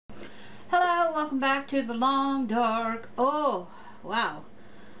welcome back to the long dark. Oh, wow.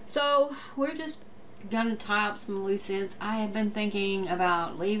 So we're just gonna tie up some loose ends. I have been thinking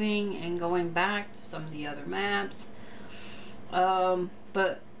about leaving and going back to some of the other maps.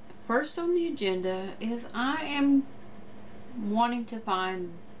 But first on the agenda is I am wanting to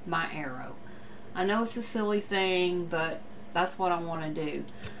find my arrow. I know it's a silly thing, but that's what I want to do.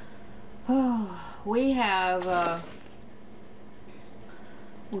 Oh, we have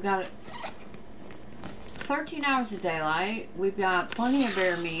we got 13 hours of daylight. We've got plenty of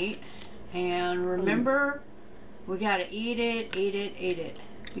bear meat, and remember, we got to eat it,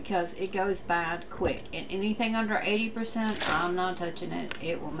 because it goes bad quick. And anything under 80%, I'm not touching it.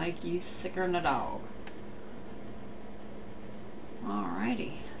 It will make you sicker than a dog.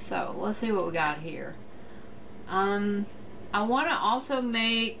 Alrighty, so let's see what we got here. I want to also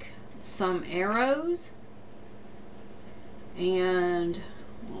make some arrows, and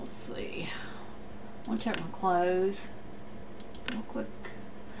let's see. I want to check my clothes real quick.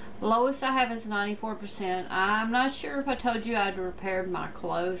 The lowest I have is 94%. I'm not sure if I told you I'd repaired my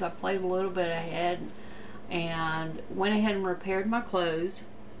clothes. I played a little bit ahead and went ahead and repaired my clothes.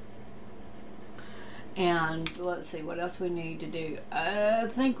 And let's see what else we need to do. I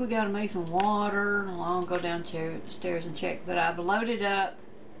think we got to make some water. I'll go downstairs and check, but I've loaded up.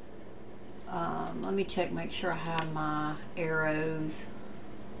 Let me check, make sure I have my arrows.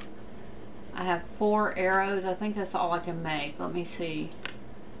 I have 4 arrows. I think that's all I can make. Let me see.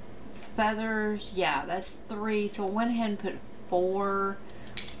 Feathers, yeah, that's 3. So I went ahead and put 4.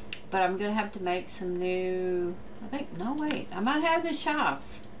 But I'm gonna have to make some new. I think, no, wait. I might have the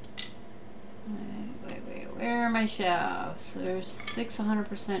shafts. Wait. Where are my shafts? There's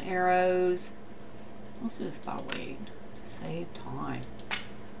 600% arrows. Let's just wait to save time.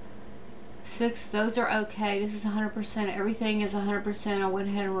 6, those are okay. This is 100%. Everything is 100%. I went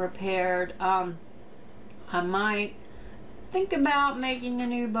ahead and repaired. I might think about making a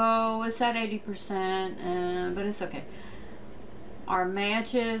new bow. It's at 80%, but it's okay. Our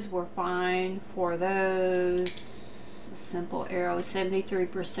matches were fine for those. Simple arrow,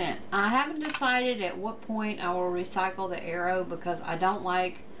 73%. I haven't decided at what point I will recycle the arrow because I don't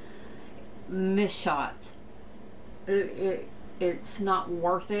like miss shots. It's not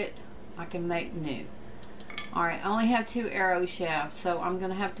worth it. I can make new. Alright, I only have 2 arrow shafts, so I'm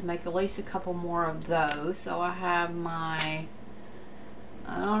gonna have to make at least a couple more of those. So I have my,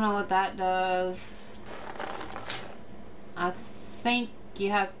 I don't know what that does. I think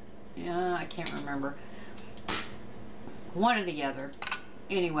you have, I can't remember. One or the other.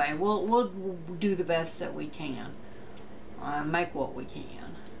 Anyway, we'll do the best that we can. Make what we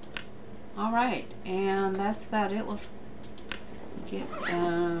can. Alright, and that's about it. Let's get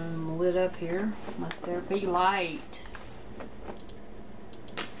lit up here. Let there be light.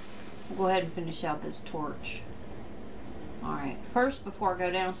 We'll go ahead and finish out this torch. Alright, first before I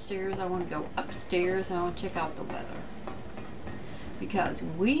go downstairs, I want to go upstairs and I want to check out the weather. Because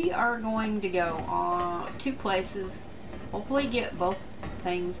we are going to go on 2 places. Hopefully get both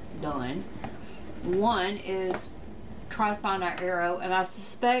things done. One is try to find our arrow, and I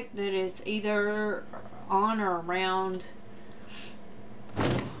suspect that it's either on or around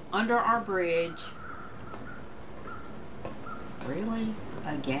under our bridge. Really?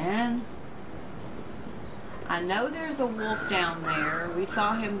 Again? I know there's a wolf down there. We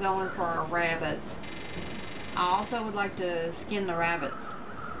saw him going for our rabbits. I also would like to skin the rabbits.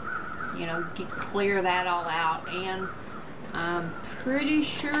 You know, clear that all out. And I'm pretty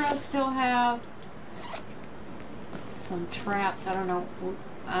sure I still have some traps. I don't know.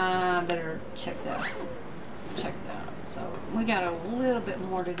 I better check that. So we got a little bit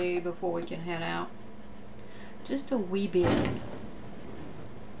more to do before we can head out. Just a wee bit.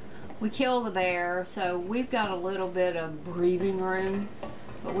 We killed the bear, so we've got a little bit of breathing room,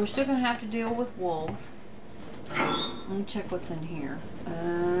 but we're still gonna have to deal with wolves. Let me check what's in here.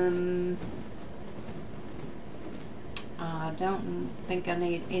 I don't think I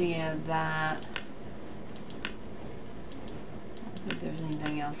need any of that. I don't think there's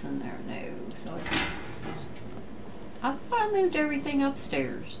anything else in there. No. So it's, I thought I moved everything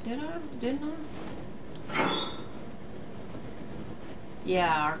upstairs. Didn't I?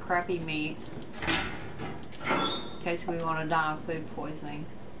 Yeah, our crappy meat. In case we want to die of food poisoning.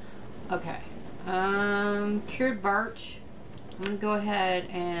 Okay. Cured birch. I'm going to go ahead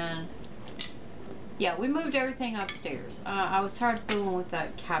and... Yeah, we moved everything upstairs. I was tired of fooling with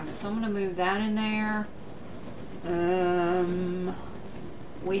that cabinet, so I'm going to move that in there.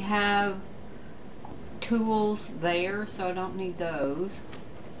 We have tools there, so I don't need those.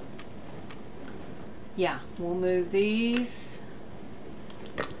 Yeah, we'll move these.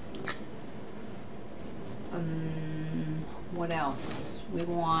 What else? We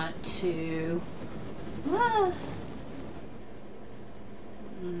want to... I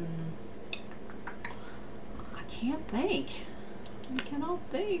can't think. I cannot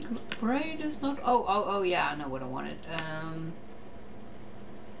think. My brain is not... Oh, yeah, I know what I wanted.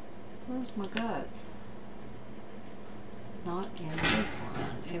 Where's my guts? Not in this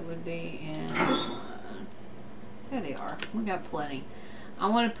one. It would be in this one. There they are. We got plenty. I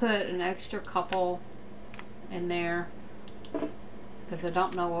want to put an extra couple in there because I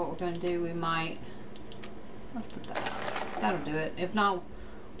don't know what we're going to do. We might... Let's put that out. That'll do it. If not,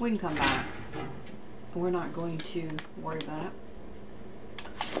 we can come back. We're not going to worry about it.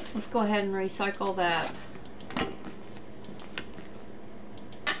 Let's go ahead and recycle that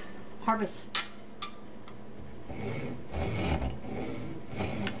harvest.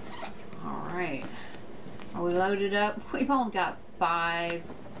 Alright. Are we loaded up? We've only got five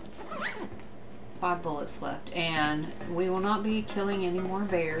bullets left. And we will not be killing any more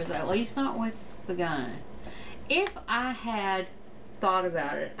bears. At least not with the gun. If I had thought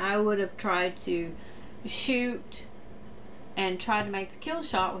about it, I would have tried to shoot and try to make the kill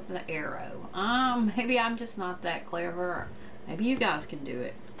shot with an arrow. Maybe I'm just not that clever. Maybe you guys can do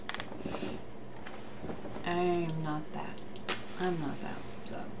it. I'm not that.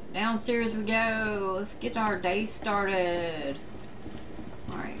 So downstairs we go. Let's get our day started.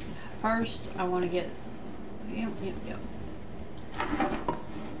 Alright, first I want to get... Yep.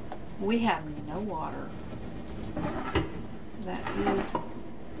 We have no water. That is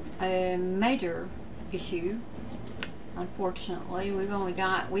a major issue. Unfortunately, we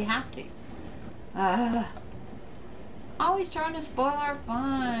have to. Always trying to spoil our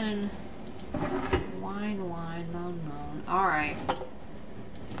fun. Whine, moan. Alright.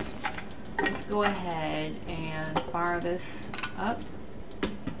 Let's go ahead and fire this up.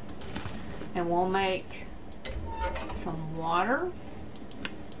 And we'll make some water.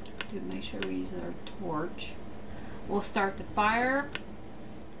 Make sure we use our torch. We'll start the fire.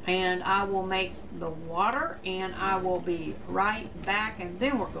 And I will make the water, and I will be right back, and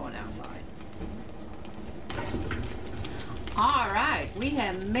then we're going outside. Alright, we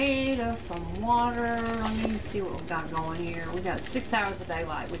have made us some water. Let me see what we've got going here. We got 6 hours of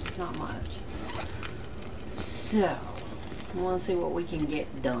daylight, which is not much. So, let's see what we can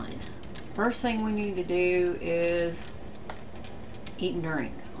get done. First thing we need to do is eat and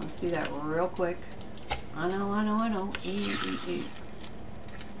drink. Let's do that real quick. I know. Eat.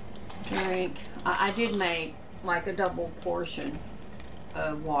 Drink. I did make like a double portion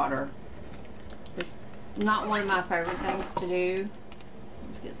of water. It's not one of my favorite things to do.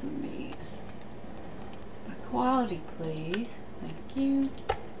 Let's get some meat. But quality, please. Thank you.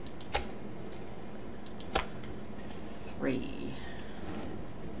 3.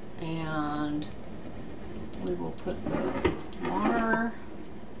 And we will put the water.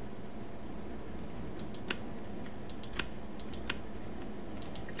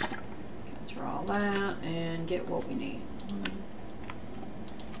 All that and get what we need.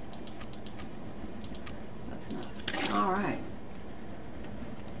 That's enough. All right.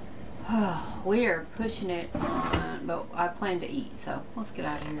 We are pushing it on, but I plan to eat, so let's get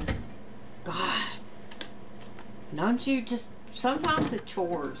out of here. God, don't you just sometimes it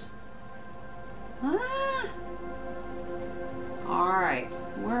chores. All right,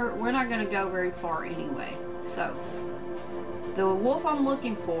 we're not gonna go very far anyway, so. The wolf I'm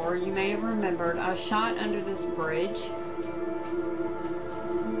looking for, you may have remembered, I shot under this bridge.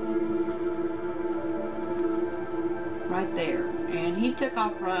 Right there. And he took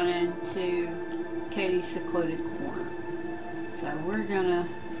off running to Katie's secluded corner. So we're gonna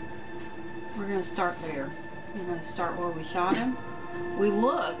start there. We're gonna start where we shot him. We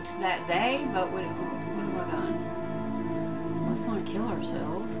looked that day, but what have we done? Let's not kill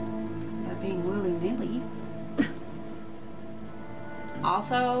ourselves by being willy-nilly.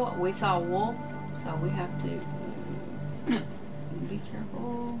 Also, we saw a wolf, so we have to be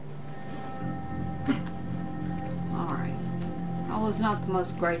careful. Alright. That was not the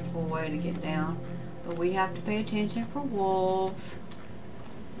most graceful way to get down, but we have to pay attention for wolves.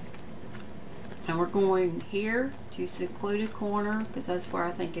 And we're going here to secluded corner, because that's where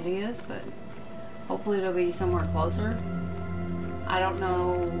I think it is, but hopefully it'll be somewhere closer. I don't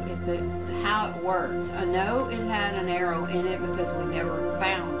know how it works. I know it had an arrow in it because we never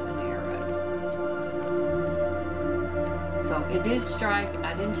found an arrow. So it did strike.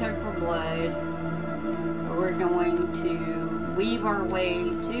 I didn't check for blood. But we're going to weave our way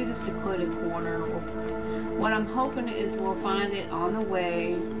to the secluded corner. What I'm hoping is we'll find it on the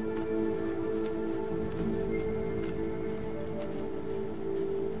way.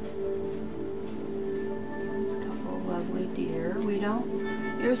 There's a couple of lovely deer.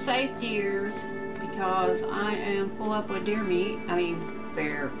 You're safe, dears, because I am full up with deer meat. I mean,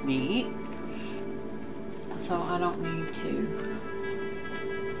 bear meat. So I don't need to.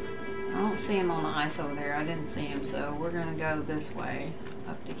 I don't see him on the ice over there. I didn't see him, so we're gonna go this way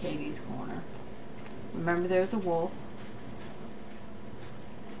up to Katie's corner. Remember, there's a wolf.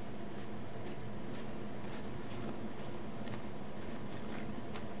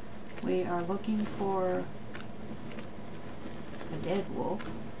 We are looking for a dead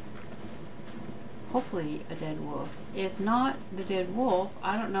wolf. Hopefully a dead wolf. If not the dead wolf,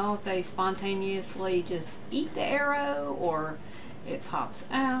 I don't know if they spontaneously just eat the arrow or it pops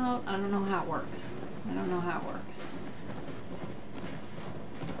out. I don't know how it works. I don't know how it works.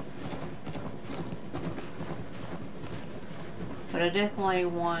 But I definitely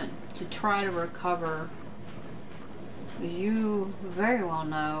want to try to recover, because you very well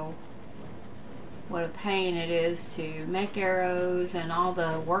know what a pain it is to make arrows and all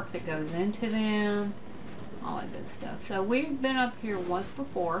the work that goes into them, all that good stuff. So we've been up here once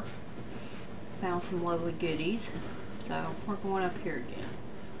before, found some lovely goodies, so we're going up here again.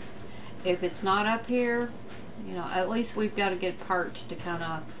 If it's not up here, you know, at least we've got a good perch to kind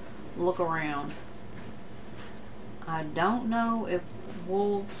of look around. I don't know if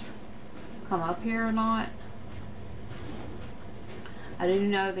wolves come up here or not. I do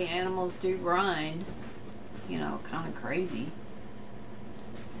know the animals do run, you know, kind of crazy.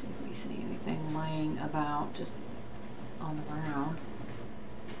 Let's see if we see anything laying about just on the ground.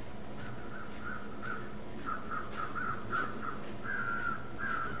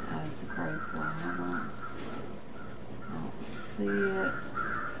 As the crow flies, I don't see it.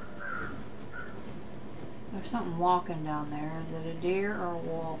 There's something walking down there. Is it a deer or a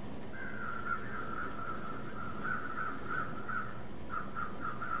wolf?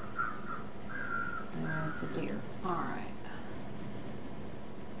 Yeah, it's a deer. Alright.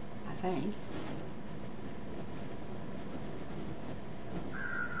 I think.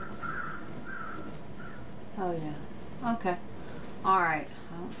 Oh yeah. Okay. Alright.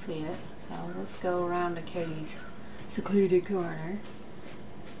 I don't see it. So let's go around to Katie's secluded corner.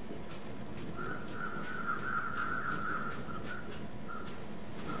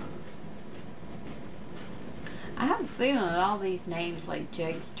 I have a feeling that all these names like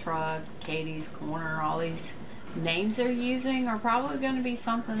Jake's Truck, Katie's Corner, all these names they're using are probably going to be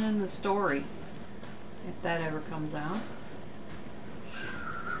something in the story, if that ever comes out.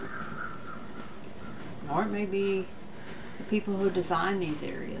 Or it may be the people who design these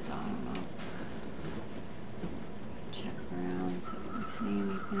areas, I don't know. Check around, see if we see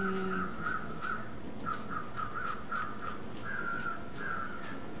anything.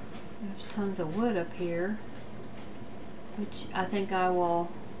 There's tons of wood up here, which I think I will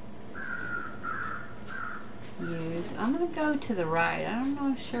use. I'm going to go to the right. I'm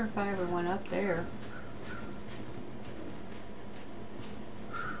not sure if I ever went up there.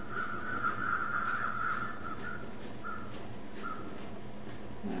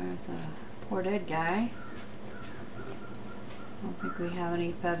 There's a poor dead guy. I don't think we have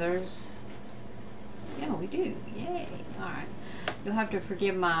any feathers. Yeah, we do. Yay. Alright. You'll have to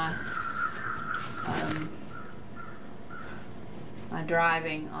forgive my my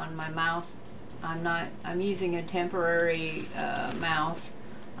driving on my mouse. I'm using a temporary mouse.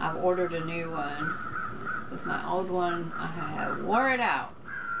 I've ordered a new one because my old one, I have wore it out.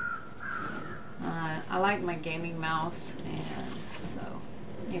 I like my gaming mouse, and so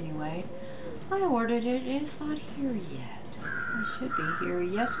anyway, I ordered it. It's not here yet. It should be here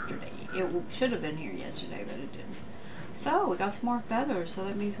yesterday. It should have been here yesterday, but it didn't. So we got some more feathers, so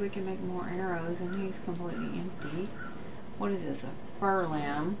that means we can make more arrows, and he's completely empty. What is this, a fur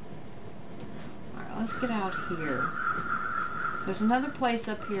limb? Alright, let's get out here. There's another place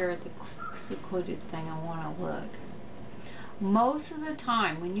up here at the secluded thing I want to look. Most of the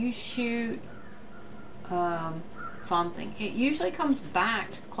time when you shoot something, it usually comes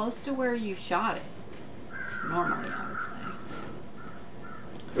back close to where you shot it. Normally, I would say.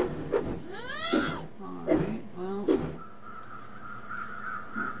 Alright, well,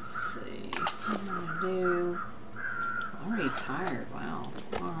 let's see what I'm going to do. I'm already tired, wow.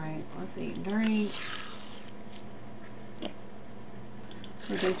 Alright, let's eat and drink.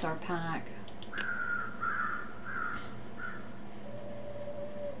 Reduce our pack.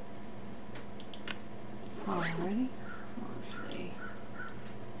 Alrighty, let's see.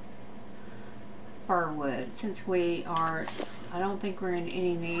 Firwood. Since we are, I don't think we're in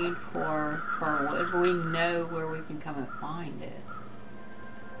any need for firwood, but we know where we can come and find it.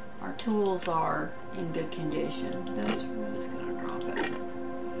 Our tools are in good condition. This, we're just going to drop it.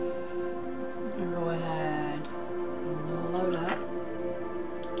 And go ahead and load up.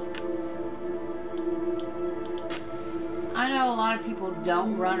 lot of people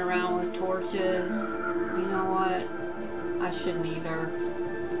don't run around with torches. You know what? I shouldn't either.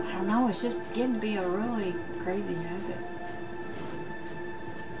 I don't know, it's just getting to be a really crazy habit.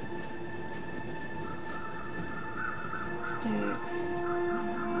 Sticks.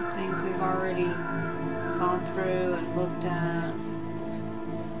 Things we've already gone through and looked at.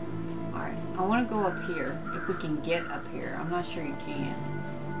 Alright, I want to go up here. If we can get up here. I'm not sure you can.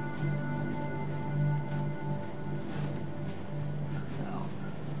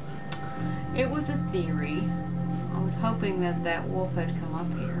 It was a theory. I was hoping that that wolf had come up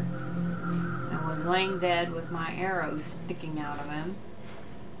here and was laying dead with my arrows sticking out of him.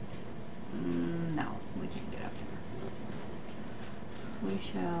 No, we can't get up there. We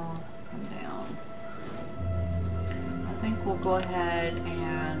shall come down. I think we'll go ahead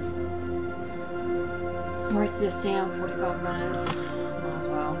and break this down. 45 minutes. Might as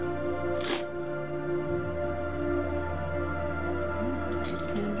well.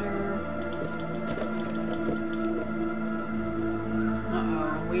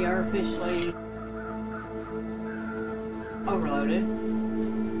 We are officially overloaded.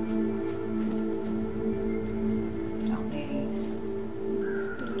 Don't need these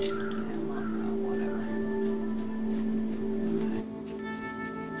sticks. Whatever.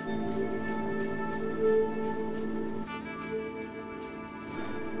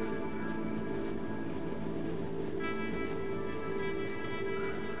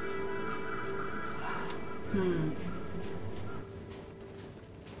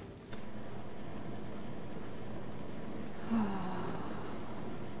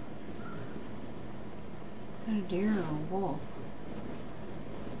 Is that a deer or a wolf?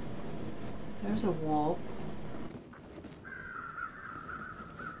 There's a wolf.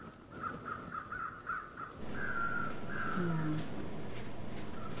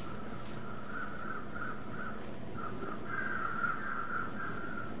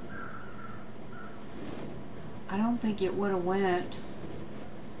 I don't think it would have went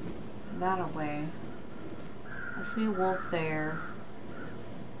that way. I see a wolf there.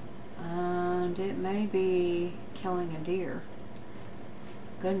 And it may be killing a deer.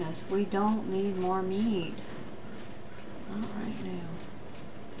 Goodness, we don't need more meat. Not right now.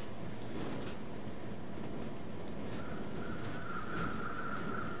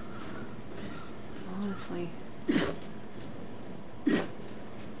 Just honestly.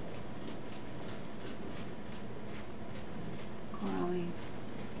 All these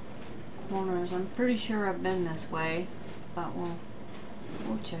corners. I'm pretty sure I've been this way, but we'll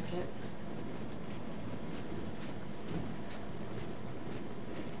check it.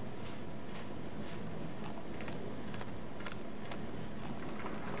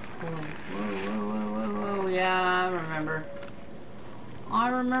 Whoa. Yeah, I remember. I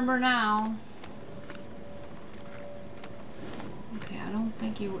remember now. Okay, I don't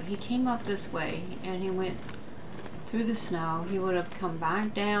think he came up this way and he went through the snow. He would have come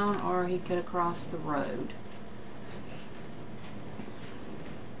back down or he could have crossed the road.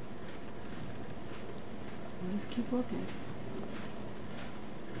 We'll just keep looking.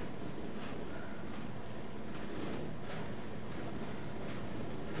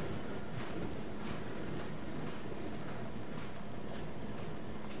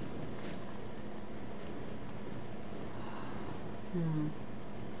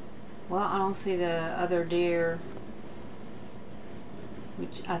 Well, I don't see the other deer,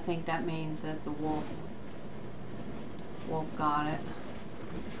 which I think that means that the wolf got it.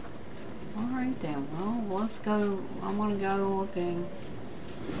 Alright then, well, let's go. I'm gonna go looking.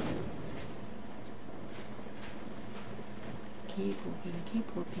 Keep looking,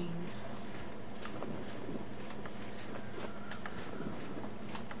 keep looking.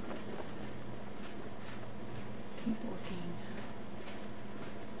 Keep looking.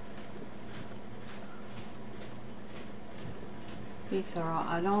 Be thorough.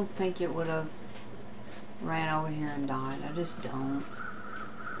 I don't think it would have ran over here and died. I just don't.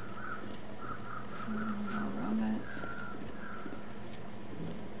 No rabbits.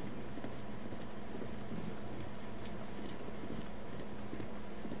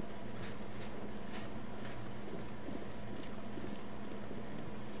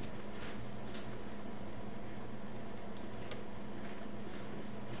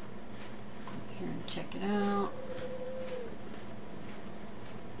 Here and check it out.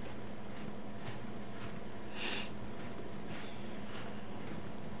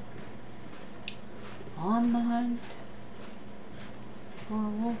 On the hunt for a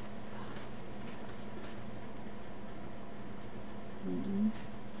wolf.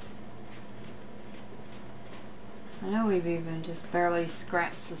 I know we've even just barely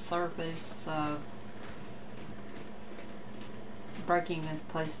scratched the surface of breaking this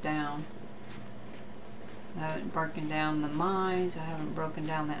place down. I haven't broken down the mines. I haven't broken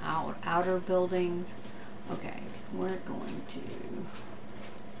down the outer buildings. Okay, we're going to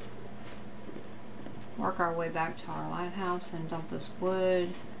work our way back to our lighthouse and dump this wood.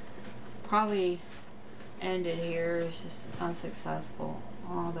 Probably end it here. It's just unsuccessful.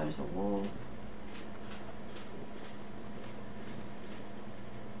 Oh, there's a wolf.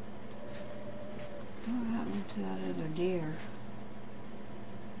 What happened to that other deer?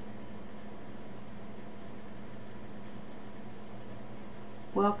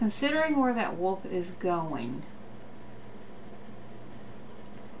 Well, considering where that wolf is going,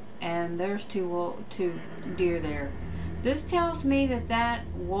 and there's two deer there, this tells me that that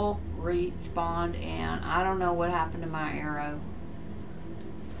wolf respawned, and I don't know what happened to my arrow.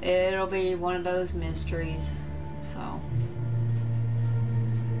 It'll be one of those mysteries, so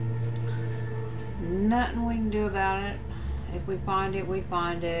nothing we can do about it. If we find it, we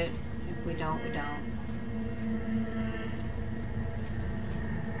find it. If we don't, we don't.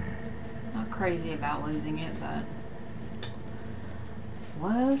 Not crazy about losing it, but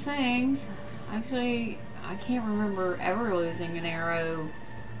one of those things. Actually, I can't remember ever losing an arrow,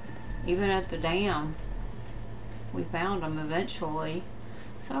 even at the dam. We found them eventually,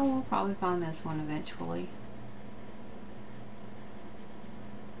 so we'll probably find this one eventually.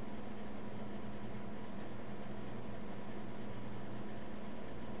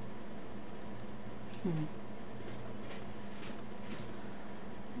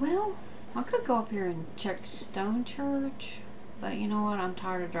 Well, I could go up here and check Stone Church, but you know what? I'm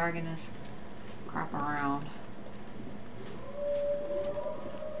tired of dragging this crap around.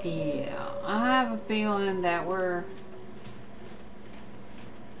 Yeah, I have a feeling that we're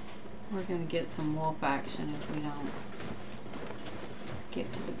gonna get some wolf action if we don't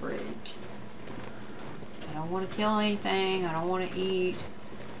get to the bridge. I don't want to kill anything. I don't want to eat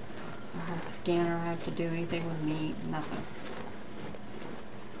or have to scan or have to do anything with meat. Nothing.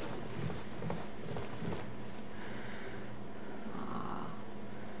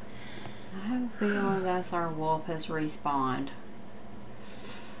 I have a feeling that's our wolf has respawned.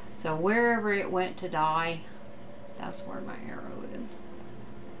 So wherever it went to die, that's where my arrow is.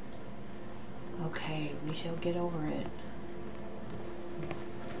 Okay, we shall get over it.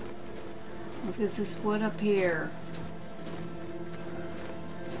 Let's get this wood up here.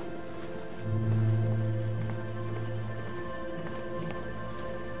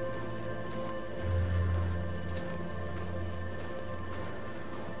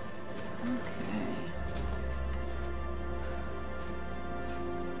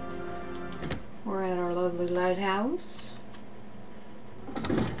 We're at our lovely lighthouse,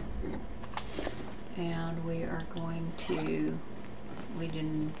 and we are going to, we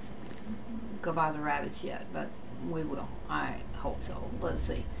didn't go by the rabbits yet, but we will. I hope so. Let's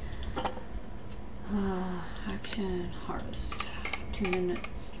see. Action, harvest, 2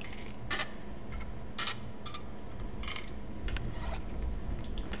 minutes.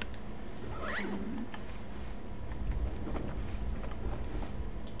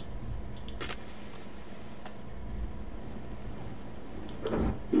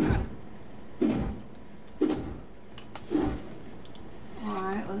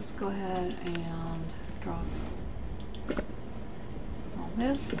 Let's go ahead and drop all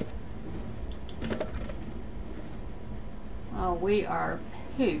this. Oh, we are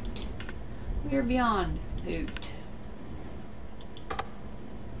pooped. We are beyond pooped.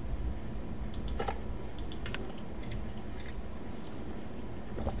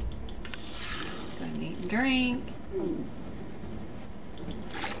 Gonna eat and drink.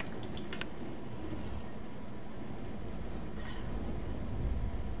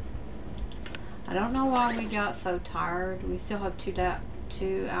 I don't know why we got so tired. We still have 2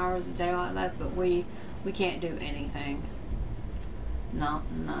 hours of daylight left, but we can't do anything.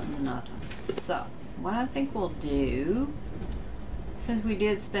 Nothing. So, what I think we'll do, since we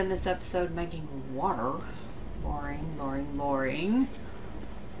did spend this episode making water, boring,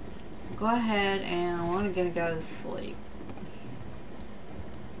 go ahead and I'm gonna go to sleep.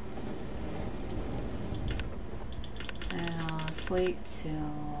 And I'll sleep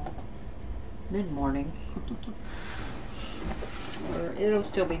till mid-morning. Or it'll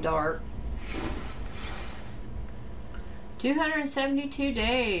still be dark. 272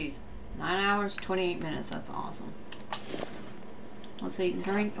 days, 9 hours, 28 minutes. That's awesome. Let's eat and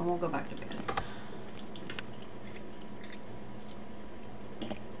drink and we'll go back to bed.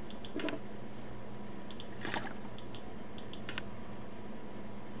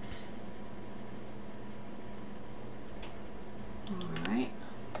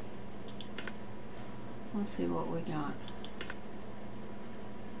 Let's see what we got.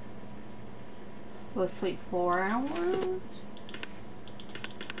 let's sleep 4 hours.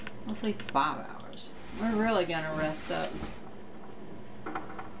 Let's sleep 5 hours. We're really gonna rest up.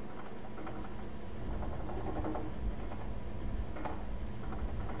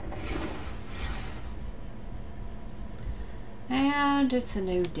 And it's a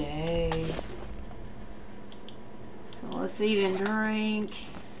new day. So let's eat and drink.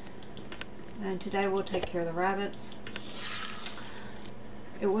 And today we'll take care of the rabbits.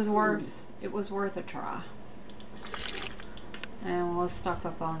 It was worth a try. And we'll stock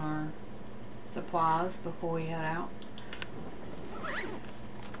up on our supplies before we head out.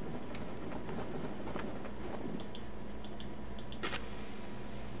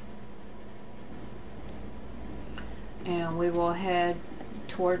 And we will head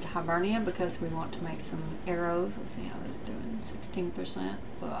toward Hibernia because we want to make some arrows. Let's see how this is doing. 16%.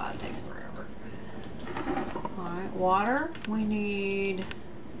 Well, it takes forever. Alright, water. We need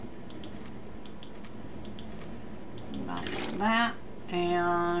about that.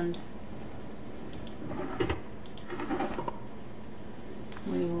 And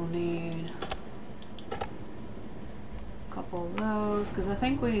we will need a couple of those because I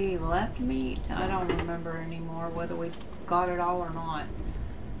think we left meat. I don't remember anymore whether we got it all or not.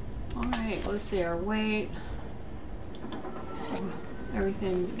 Alright, let's see our weight.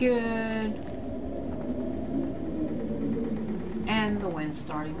 Everything's good. And the wind's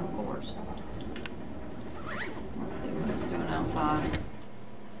starting, of course. Let's see what it's doing outside.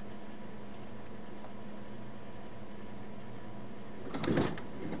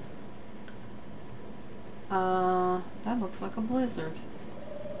 That looks like a blizzard.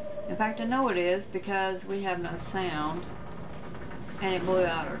 In fact, I know it is because we have no sound and it blew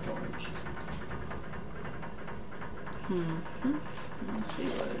out our torch. Let's see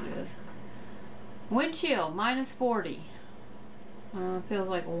what it is. Wind chill, -40. Feels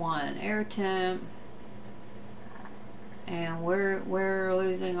like 1. Air temp. And we're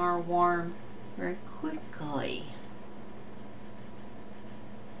losing our warm very quickly.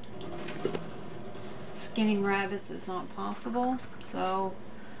 Skinning rabbits is not possible, so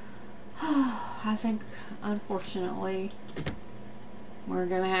I think unfortunately we're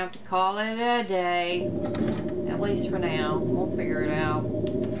gonna have to call it a day, at least for now. We'll figure it out.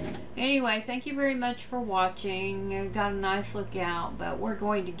 Anyway, thank you very much for watching. We got a nice look out, but we're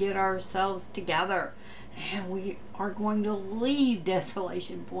going to get ourselves together and we are going to leave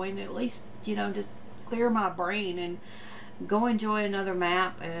Desolation Point, at least, you know, just clear my brain and go enjoy another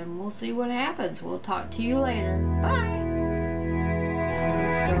map, and we'll see what happens. We'll talk to you later. Bye!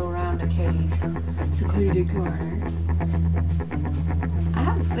 Let's go around to Katie's secluded corner. I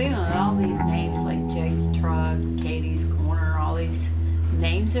have a feeling that all these names like Jake's Truck, Katie's Corner, all these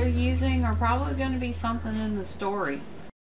names they're using are probably going to be something in the story.